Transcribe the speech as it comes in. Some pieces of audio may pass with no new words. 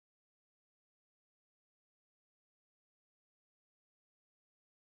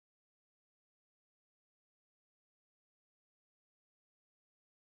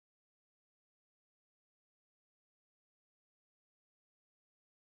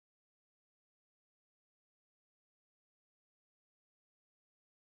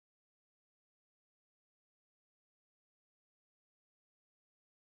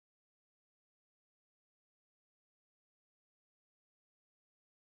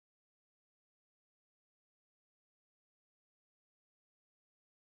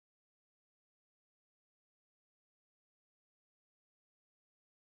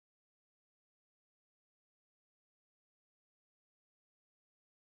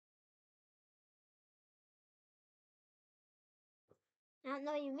I don't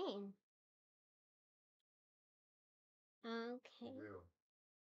know what you mean. Okay. Real.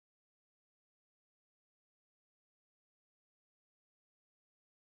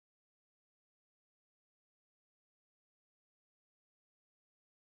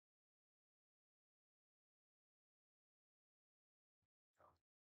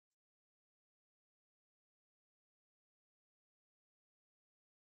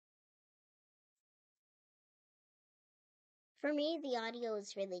 For me, the audio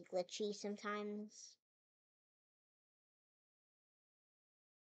is really glitchy sometimes.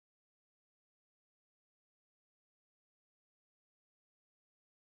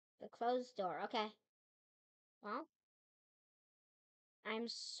 The closed door. Okay. Well, I'm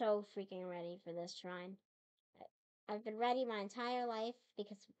so freaking ready for this shrine. I've been ready my entire life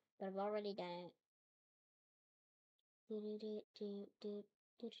because I've already done it.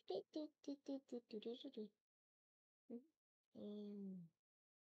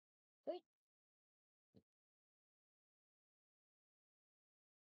 Wait,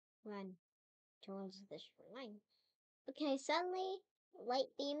 run towards the shrine. Okay, suddenly light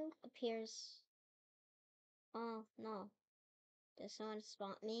beam appears. Oh no. Does someone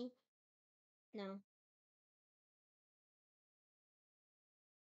spot me? No.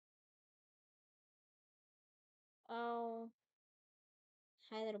 Oh,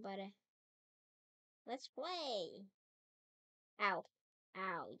 hi little buddy. Let's play. Ow.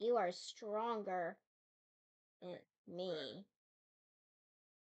 Ow. You are stronger than me.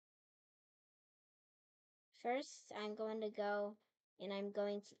 First, I'm going to go and I'm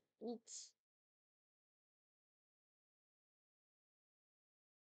going to eat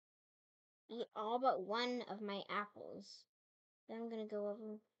all but one of my apples. Then I'm gonna go over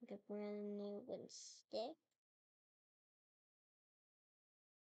and get a brand new wooden stick.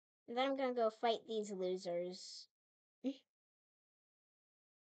 And then I'm gonna go fight these losers.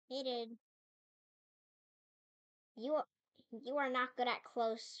 Hated. You are, you are not good at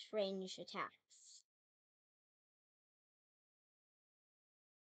close range attacks.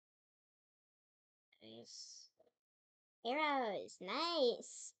 Nice. Arrows,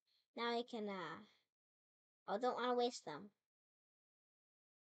 nice. Now I can oh, don't want to waste them.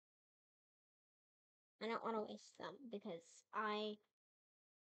 I don't want to waste them because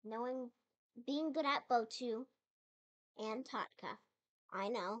knowing, being good at bow 2 and Totka, I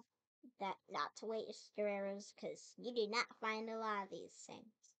know that not to waste your arrows because you do not find a lot of these things.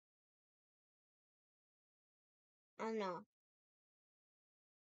 I don't know.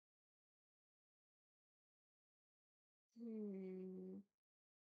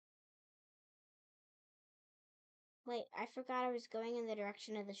 Wait, I forgot I was going in the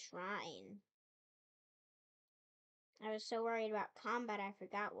direction of the shrine. I was so worried about combat I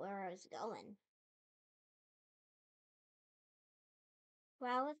forgot where I was going.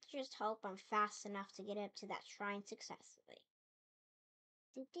 Well, let's just hope I'm fast enough to get up to that shrine successfully.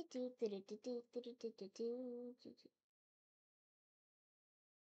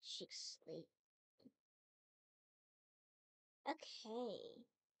 She's asleep. Okay.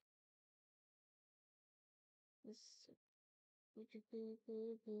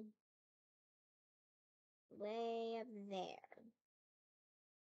 Way up there.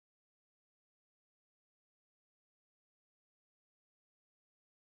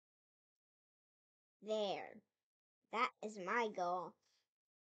 There. That is my goal.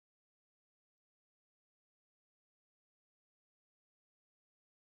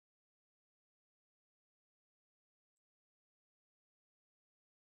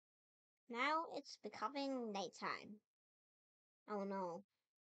 Now it's becoming nighttime. Oh no.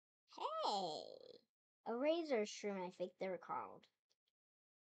 Hey! A razor shroom, I think they were called.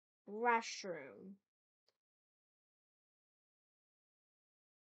 Rushroom.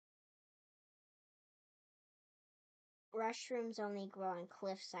 Rushrooms only grow on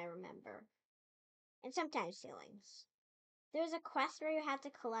cliffs, I remember. And sometimes ceilings. There's a quest where you have to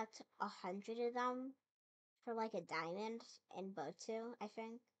collect 100 of them for like a diamond in Botu, I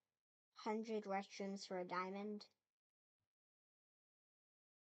think. 100 restrooms for a diamond.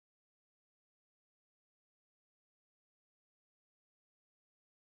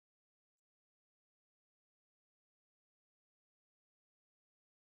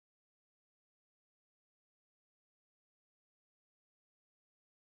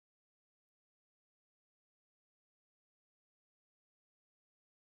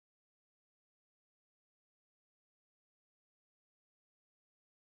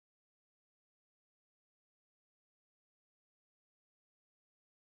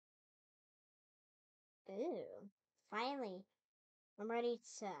 Ooh. Finally, I'm ready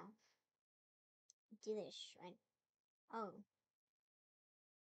to do this, right? Oh.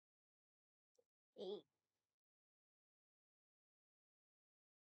 8.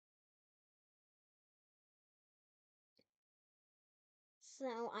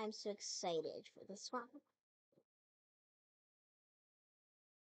 So I'm so excited for this one.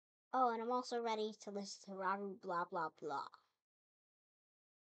 Oh, and I'm also ready to listen to Raru blah blah blah.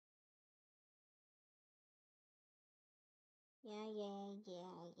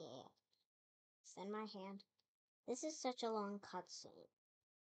 Yeah. Extend my hand. This is such a long cutscene.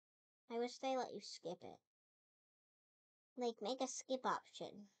 I wish they let you skip it. Like, make a skip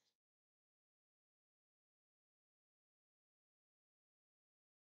option.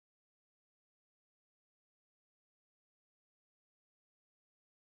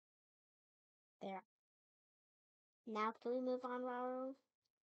 There. Now can we move on, Raru?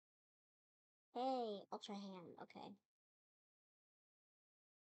 Hey, Ultra Hand, okay.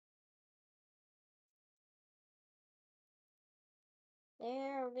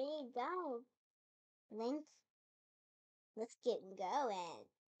 There we go. Link, let's get going.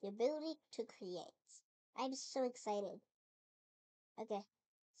 The ability to create. I'm so excited. Okay.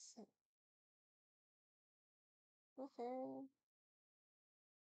 So, woohoo.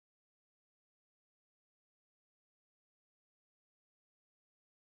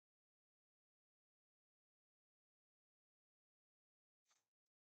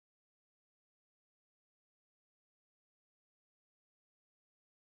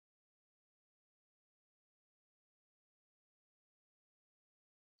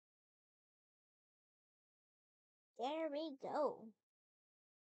 There we go.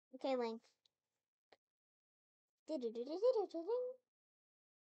 Okay, Link.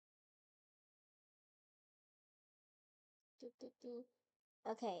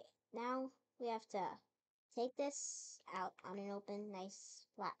 Okay, now we have to take this out on an open, nice,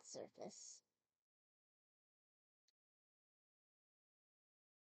 flat surface.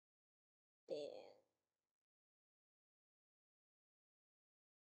 Boom.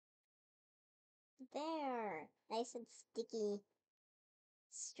 There! Nice and sticky,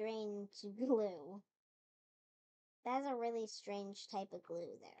 strange glue. That's a really strange type of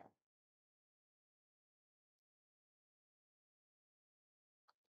glue there.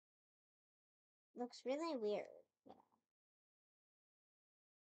 Looks really weird. Yeah.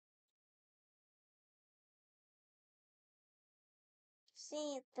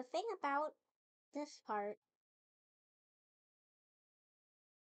 See, the thing about this part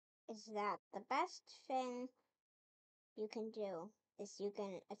is that the best thing you can do is you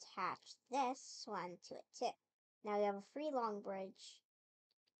can attach this one to it too. Now you have a free long bridge.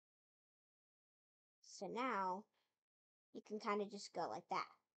 So now you can kind of just go like that.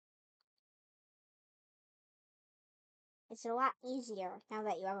 It's a lot easier now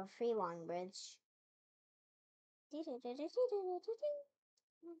that you have a free long bridge.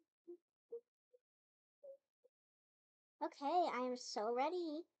 Okay, I am so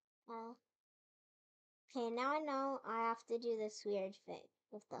ready. Okay, now I know I have to do this weird thing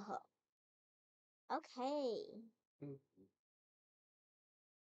with the hook. Okay.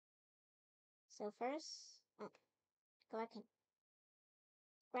 So first, go back and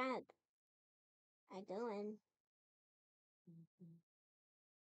grab. I go in.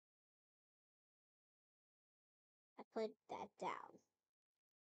 I put that down.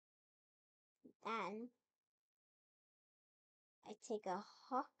 Then I take a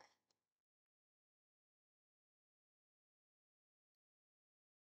hook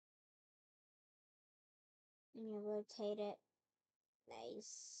and you rotate it.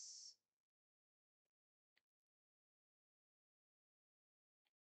 Nice.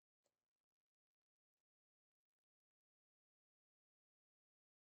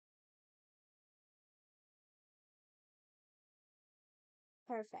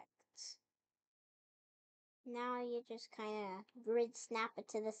 Perfect. Now you just kind of grid snap it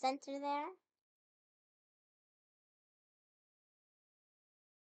to the center there.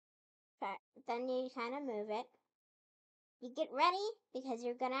 Then you kind of move it. You get ready because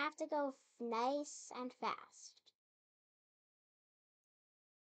you're gonna have to go nice and fast.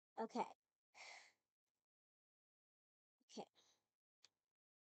 Okay. Okay.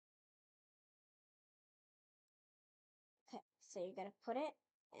 Okay. So you're gonna put it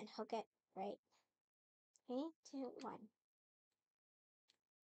and hook it right. 3, 2, 1.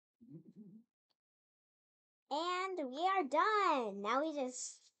 And we are done. Now we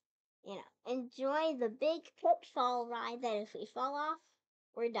just, enjoy the big pitfall ride that if we fall off,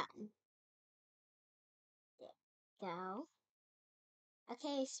 we're done. Go.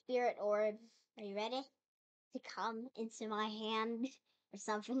 Okay, spirit orb, are you ready to come into my hand or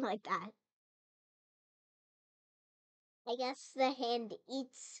something like that? I guess the hand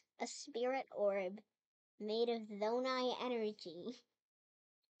eats a spirit orb made of Zonai energy.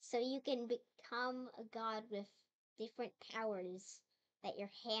 So you can become a god with different powers that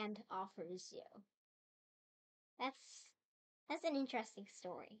your hand offers you. That's an interesting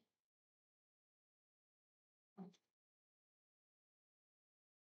story.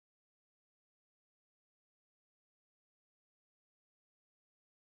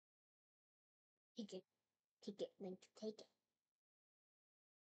 Take it, Link, take it.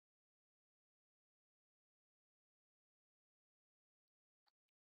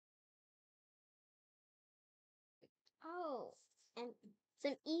 Oh, and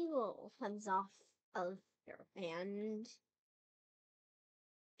some evil comes off of your hand.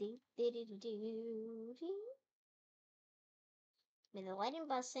 May the light and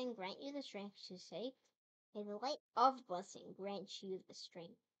blessing grant you the strength to say. May the light of blessing grant you the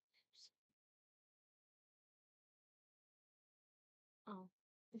strength. Oh.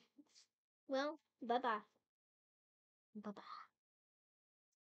 Well, bye-bye. Bye-bye.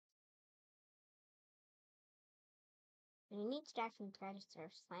 You need to die from credit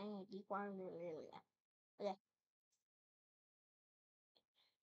serves. Planning a deep water. Okay.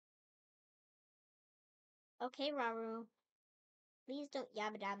 Okay, Raru. Please don't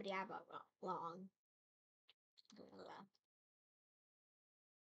yabba dabba dabba long.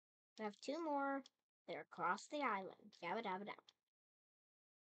 I have two more. They're across the island. Yabba dabba dabba.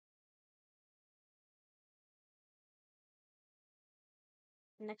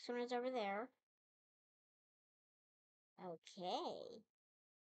 The next one is over there. Okay.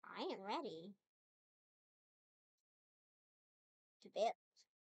 I am ready to build.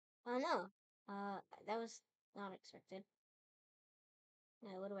 Oh no. That was not expected.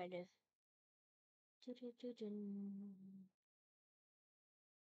 Now, what do I do?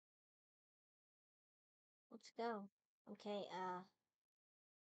 Let's go. Okay,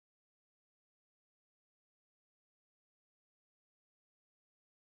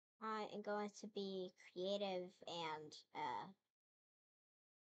 I am going to be creative and,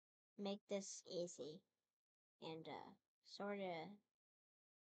 make this easy. And, sorta...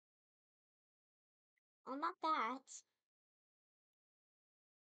 Oh, not that.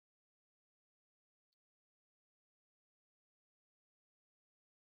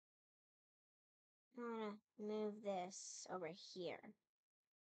 I'm gonna move this over here.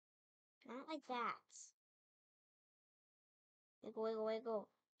 Not like that. Wiggle, wiggle, wiggle.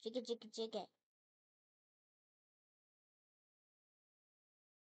 Jigga, jigga, jigga.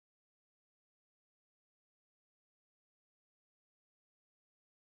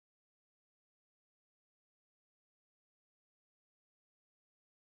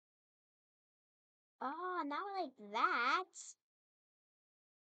 Oh, not like that.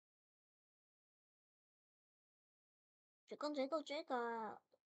 Jiggle, jiggle, jiggle.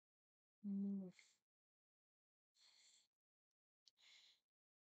 Move.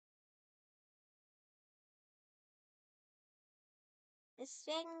 This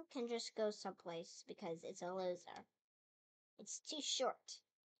thing can just go someplace because it's a loser. It's too short.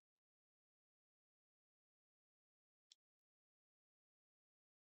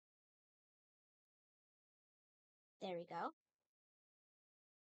 There we go.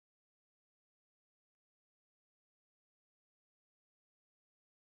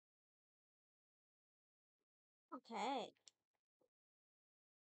 Okay.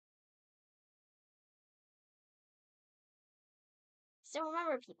 So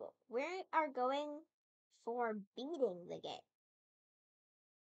remember, people, we are going for beating the game.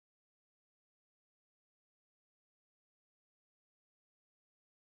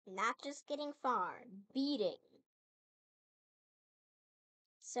 Not just getting far, beating.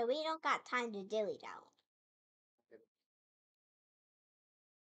 So we don't got time to dilly-dally.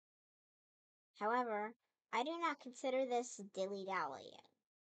 However, I do not consider this dilly-dallying.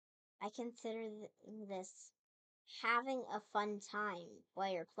 I consider this having a fun time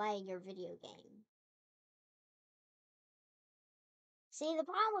while you're playing your video game. See, the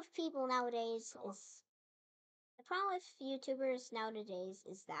problem with people nowadays is... The problem with YouTubers nowadays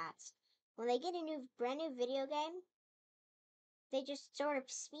is that when they get a brand new video game, they just sort of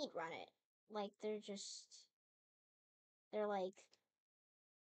speed run it. Like, they're like,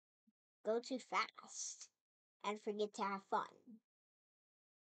 go too fast and forget to have fun.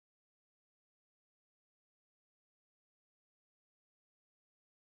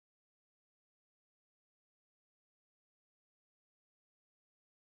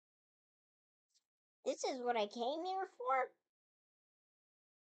 This is what I came here for?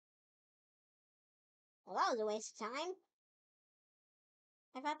 Well, that was a waste of time.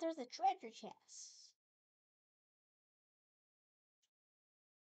 I thought there was a treasure chest.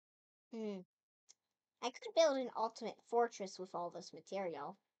 Hmm. I could build an ultimate fortress with all this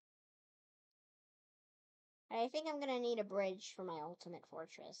material. But I think I'm gonna need a bridge for my ultimate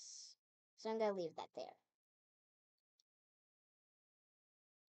fortress. So I'm gonna leave that there.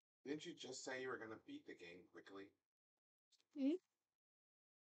 Didn't you just say you were gonna beat the game quickly? Hmm?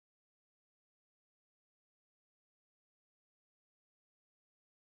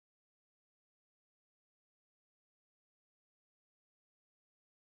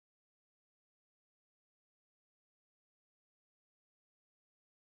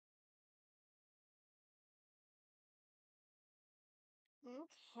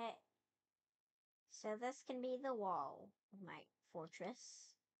 Okay. So this can be the wall of my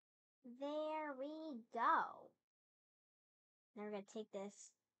fortress. There we go. Now we're gonna take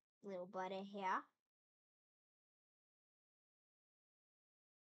this little buddy here.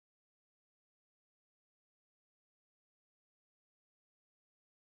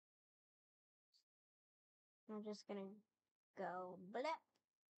 I'm just gonna go blip.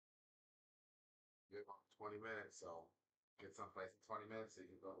 You have 20 minutes, so get someplace in 20 minutes so you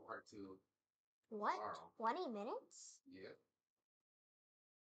can go to part two What? tomorrow. 20 minutes? Yeah.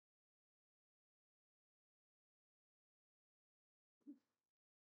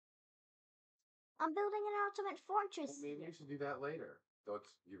 I'm building an ultimate fortress. Well, maybe you should do that later.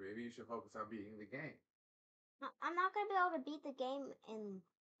 Maybe you should focus on beating the game. I'm not gonna be able to beat the game in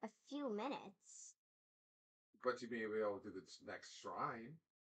a few minutes. But you'll be able to do the next shrine.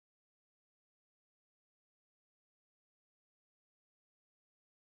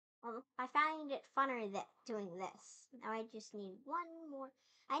 I find it funner that doing this. Now I just need one more.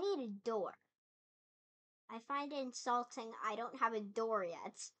 I need a door. I find it insulting I don't have a door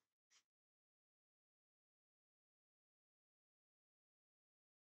yet.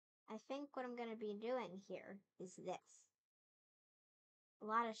 I think what I'm gonna be doing here is this. A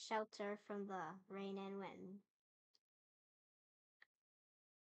lot of shelter from the rain and wind.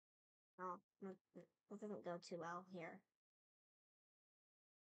 Oh, that doesn't go too well here.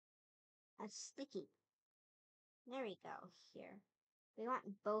 A sticky. There we go, here. We want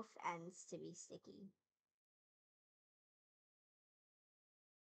both ends to be sticky.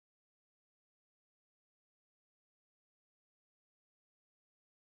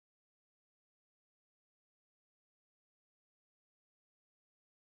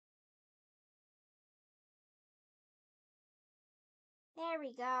 There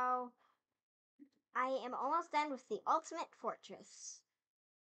we go. I am almost done with the ultimate fortress.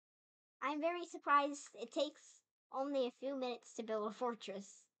 I'm very surprised it takes only a few minutes to build a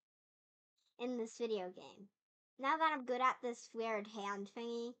fortress in this video game. Now that I'm good at this weird hand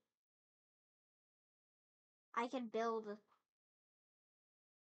thingy, I can build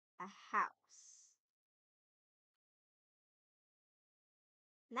a house.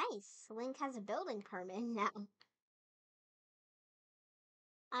 Nice, Link has a building permit now.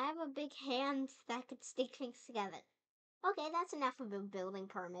 I have a big hand that could stick things together. Okay, that's enough of a building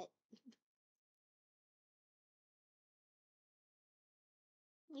permit.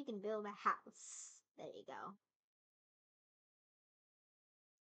 You can build a house. There you go.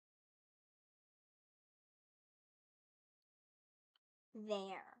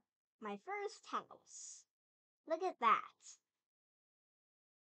 There. My first house. Look at that.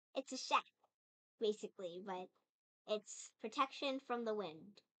 It's a shack, basically, but it's protection from the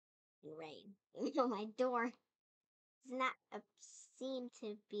wind and rain. Even though my door does not seem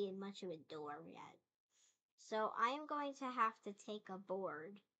to be much of a door yet. So I am going to have to take a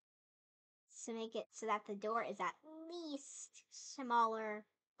board to make it so that the door is at least smaller,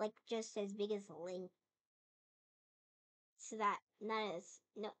 like just as big as a link, so that no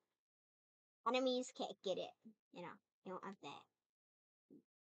enemies can't get it. You know, you don't want that.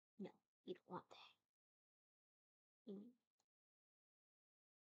 No, you don't want that.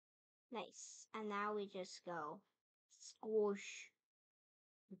 Nice. And now we just go squish.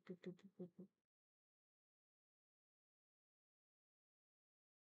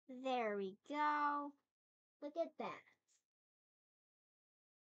 There we go. Look at that.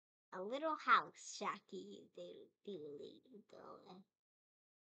 A little house, Shacky.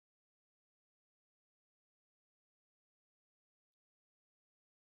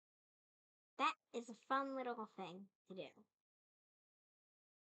 That is a fun little thing to do.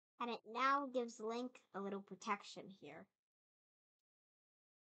 And it now gives Link a little protection here.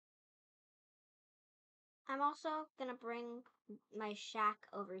 I'm also gonna bring my shack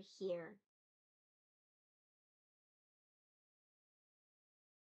over here.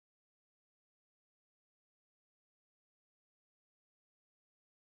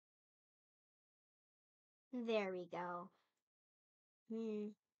 There we go.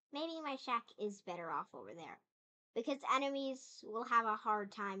 maybe my shack is better off over there. Because enemies will have a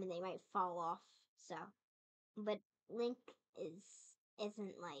hard time and they might fall off. So, but Link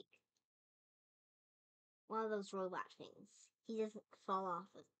isn't like one of those robot things. He doesn't fall off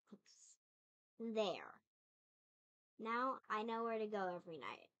of cliffs. There. Now I know where to go every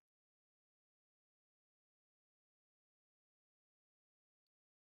night.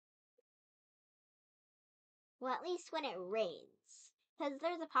 Well, at least when it rains. Because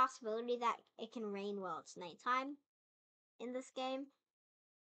there's a possibility that it can rain while it's nighttime in this game.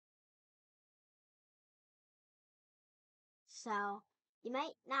 So, you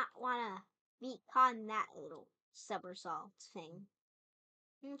might not want to be caught in that little somersault thing.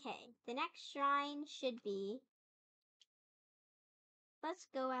 Okay, the next shrine should be. Let's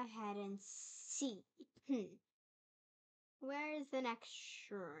go ahead and see. Where is the next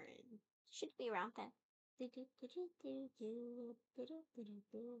shrine? Should be around there.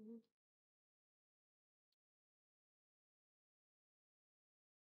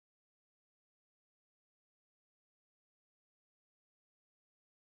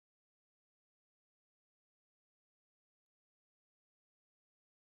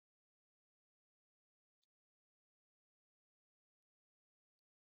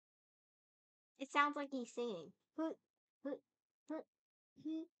 It sounds like he's singing.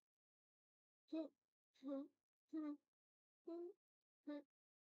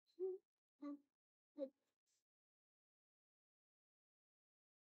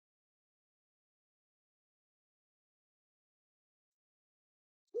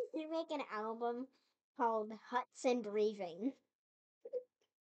 He should make an album called Huts and Breathing.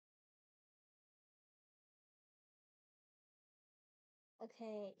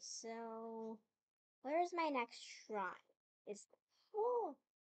 Okay, so where's my next shrine? Is oh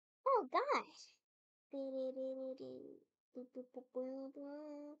gosh.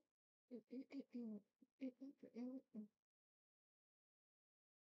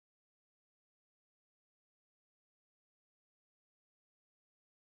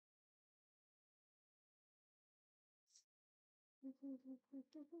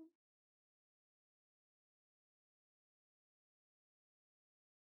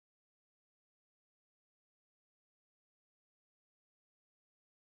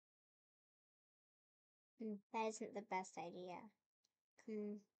 That isn't the best idea.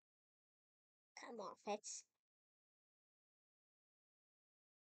 Come off it.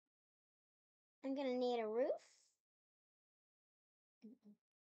 I'm gonna need a roof.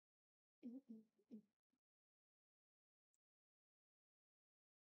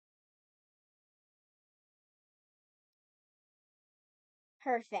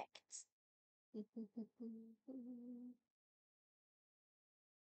 Perfect.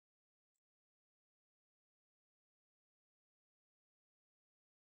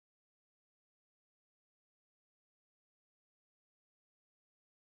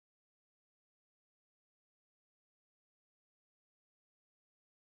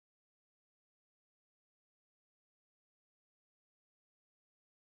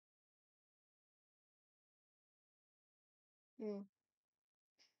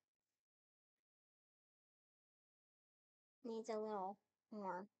 Needs a little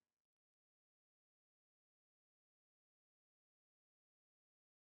more.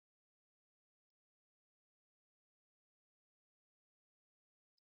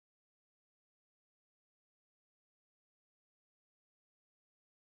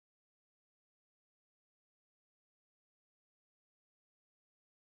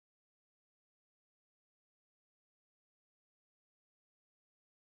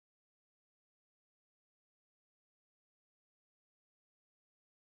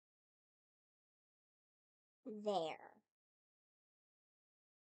 There.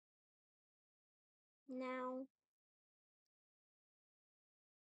 Now,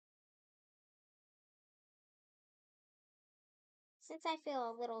 since I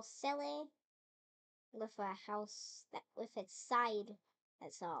feel a little silly with a house that with its side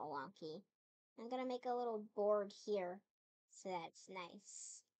that's all wonky, I'm gonna make a little board here so that's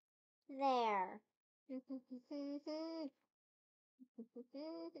nice. There.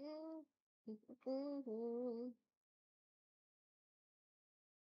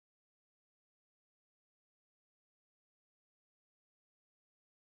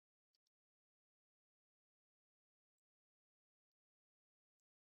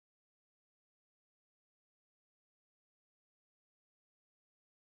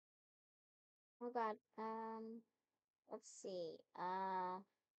 Oh god. Let's see.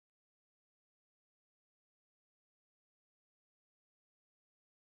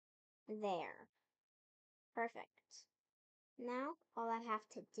 There. Perfect. Now, all I have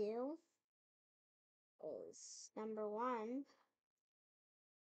to do is number one,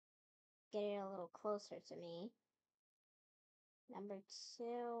 get it a little closer to me. Number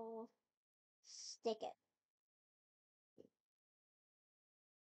two, stick it.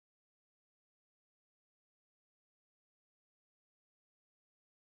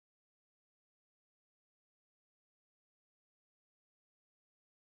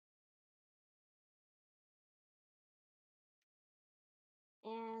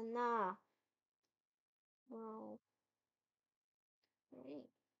 And, well, great.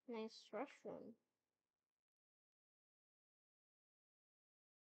 Nice restroom.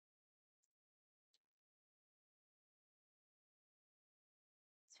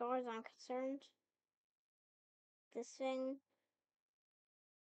 As far as I'm concerned, this thing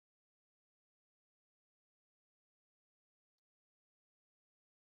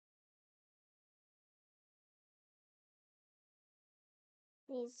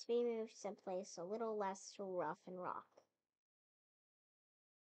needs to be moved someplace a little less rough and rock.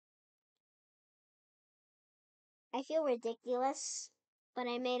 I feel ridiculous, but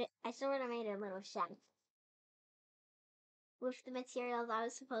I sort of made a little shack. With the materials, I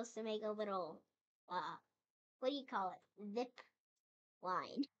was supposed to make a little, what do you call it? Zip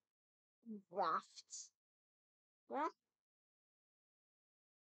line. Raft. Well,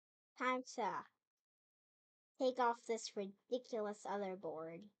 time to take off this ridiculous other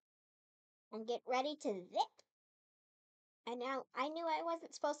board and get ready to zip. And now I knew I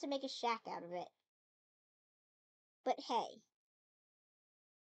wasn't supposed to make a shack out of it. But hey,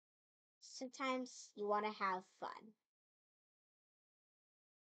 sometimes you want to have fun.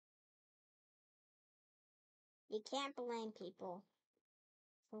 You can't blame people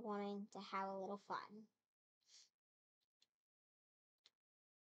for wanting to have a little fun.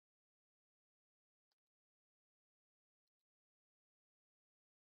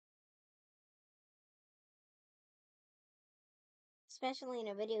 Especially in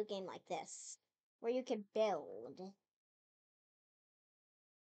a video game like this, where you can build.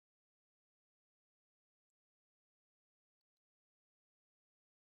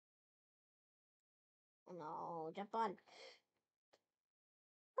 No, jump on.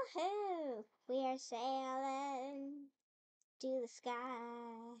 Woohoo! We are sailing to the sky,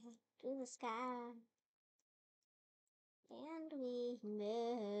 to the sky. And we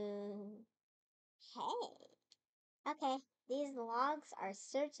move. Hey! Okay, these logs are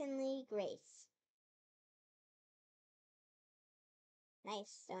certainly great.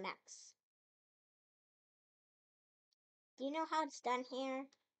 Nice, Stone Axe. Do you know how it's done here?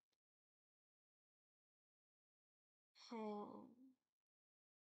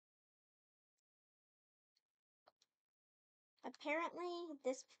 Apparently,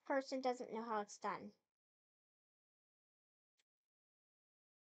 this person doesn't know how it's done.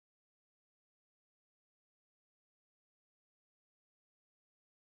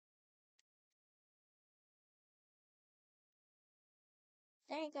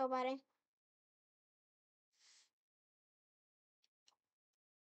 There you go, buddy.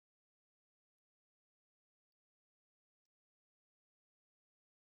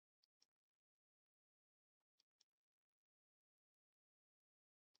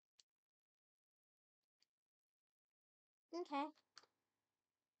 Okay.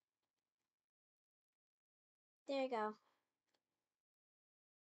 There you go.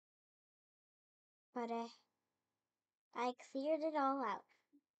 But I cleared it all out.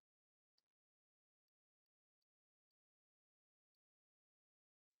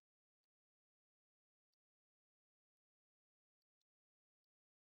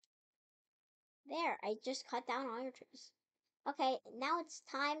 There, I just cut down all your trees. Okay, now it's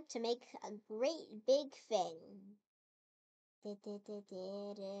time to make a great big thing.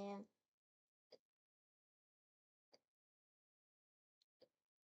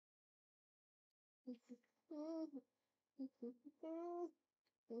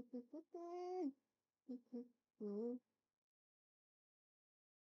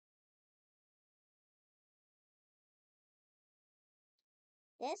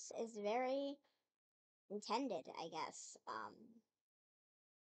 This is very intended, I guess.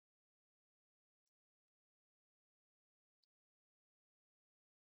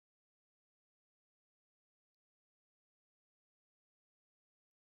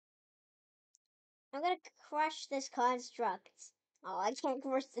 I'm gonna crush this construct. Oh, I can't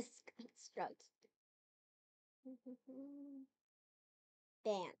crush this construct.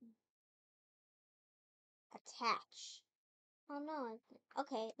 Bam. Attach. Oh no,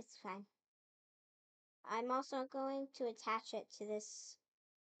 okay, it's fine. I'm also going to attach it to this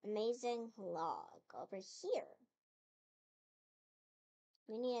amazing log over here.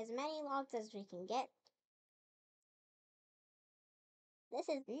 We need as many logs as we can get. This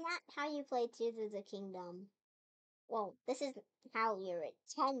is not how you play Tears of the Kingdom. Well, this is how you're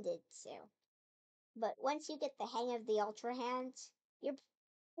intended to. But once you get the hang of the Ultra Hand, you're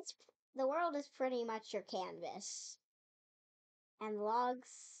it's, the world is pretty much your canvas. And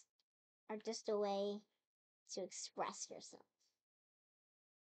logs are just a way to express yourself.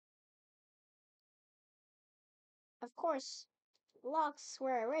 Of course, logs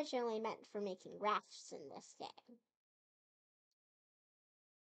were originally meant for making rafts in this game.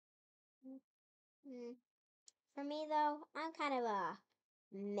 Mm, For me, though, I'm kind of a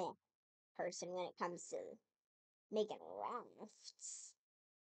meh person when it comes to making rafts.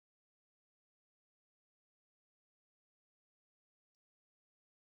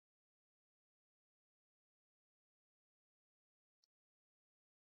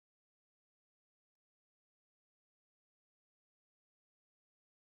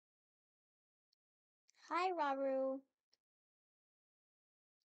 Hi, Raru.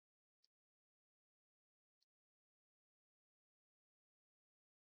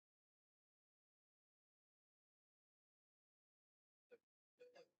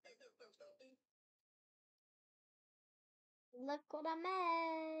 Look what I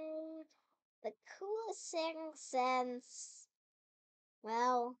made. The coolest thing since,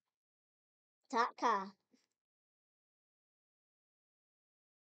 well, Taka.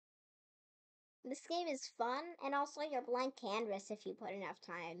 This game is fun, and also your blank canvas if you put enough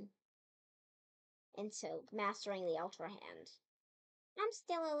time into mastering the Ultra Hand. I'm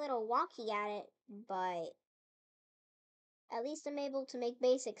still a little wonky at it, but at least I'm able to make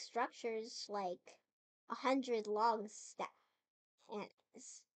basic structures like 100 logs that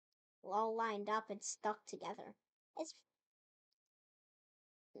is all lined up and stuck together. It's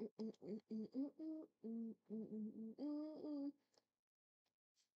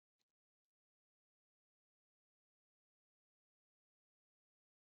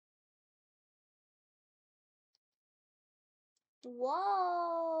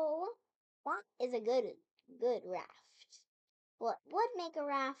whoa! That is a good raft. What would make a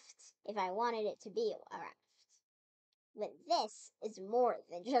raft if I wanted it to be a raft? But this is more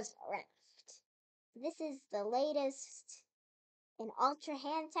than just a raft. This is the latest in ultra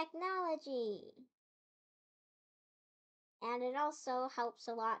hand technology. And it also helps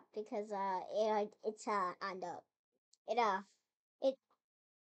a lot because it's and it it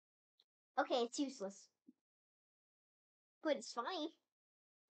okay, it's useless. But it's funny.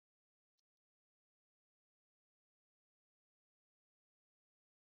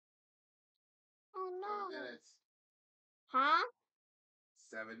 Oh no. 7 minutes. Huh?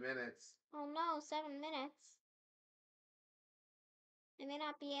 7 minutes. Oh no, 7 minutes. I may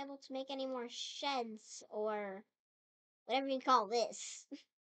not be able to make any more sheds or whatever you call this.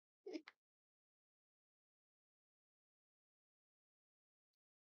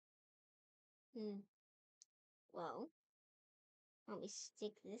 Hmm. Well, let me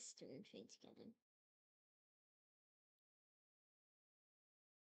stick this stone tree together.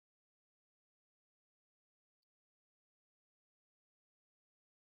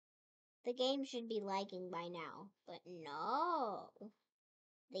 The game should be lagging by now, but no.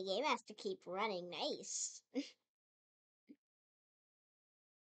 The game has to keep running nice. There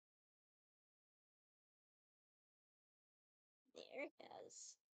it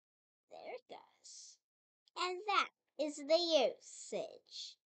goes. There it goes. And that is the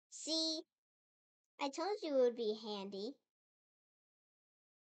usage. See, I told you it would be handy.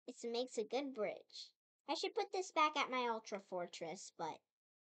 It makes a good bridge. I should put this back at my Ultra Fortress, but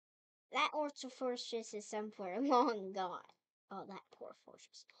that Ultra Fortress is somewhere long gone. Oh, that poor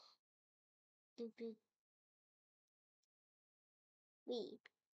fortress. Doop. We.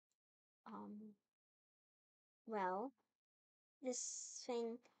 Um, well, this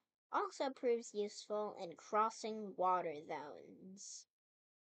thing also proves useful in crossing water zones.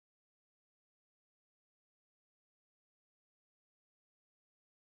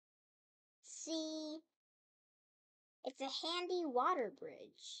 See, it's a handy water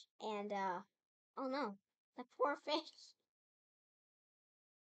bridge. And, oh no, the poor fish.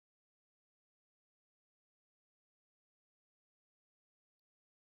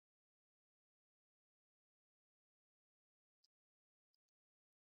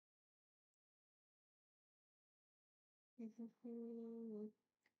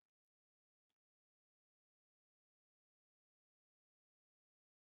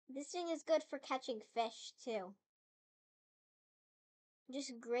 This thing is good for catching fish, too.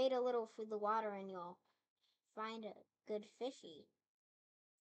 Just grate a little through the water and you'll find a good fishy.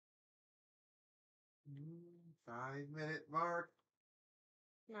 5 minute mark.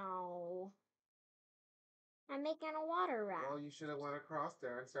 No. I'm making a water raft. Well, you should have went across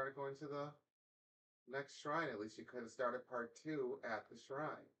there and started going to the next shrine. At least you could have started part 2 at the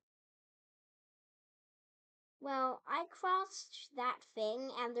shrine. Well, I crossed that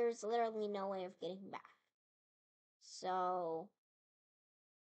thing and there's literally no way of getting back. So,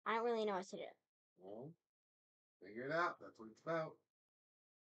 I don't really know what to do. Well, figure it out. That's what it's about.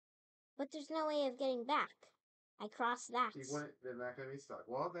 But there's no way of getting back. I crossed that. They're not going to be stuck.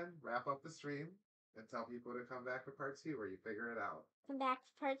 Well, then, wrap up the stream and tell people to come back for part 2 where you figure it out. Come back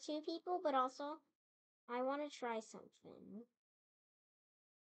for part 2, people, but also, I want to try something.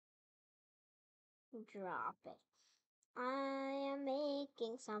 Drop it. I am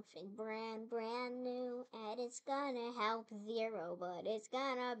making something brand new, and it's gonna help Zero, but it's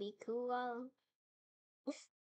gonna be cool.